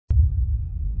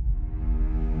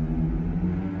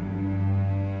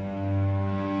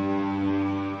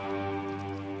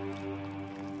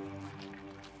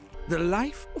The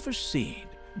life of a seed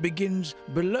begins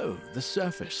below the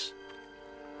surface.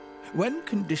 When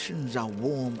conditions are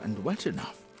warm and wet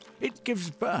enough, it gives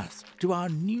birth to our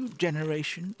new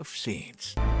generation of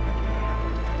seeds. The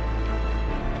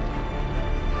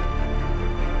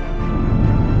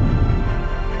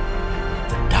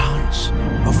dance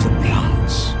of the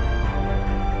plants.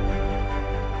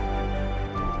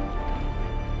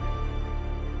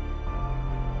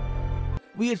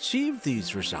 We achieve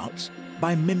these results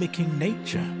by mimicking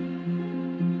nature.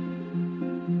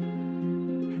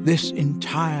 This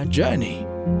entire journey,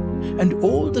 and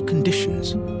all the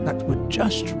conditions that were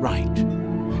just right,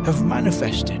 have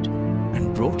manifested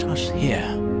and brought us here,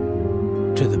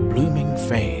 to the blooming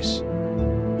phase.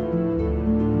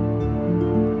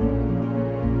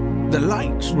 The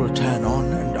lights will turn on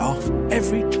and off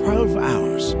every 12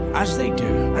 hours, as they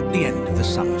do at the end of the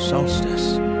summer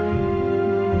solstice.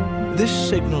 This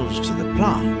signals to the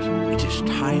plant it is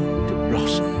time to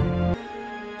blossom.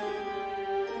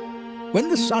 When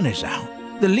the sun is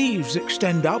out, the leaves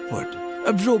extend upward,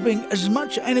 absorbing as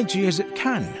much energy as it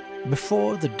can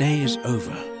before the day is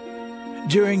over.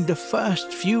 During the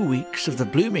first few weeks of the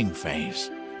blooming phase,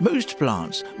 most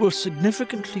plants will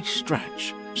significantly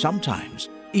stretch, sometimes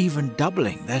even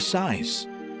doubling their size.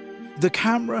 The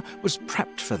camera was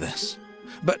prepped for this,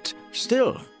 but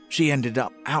still she ended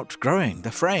up outgrowing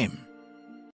the frame.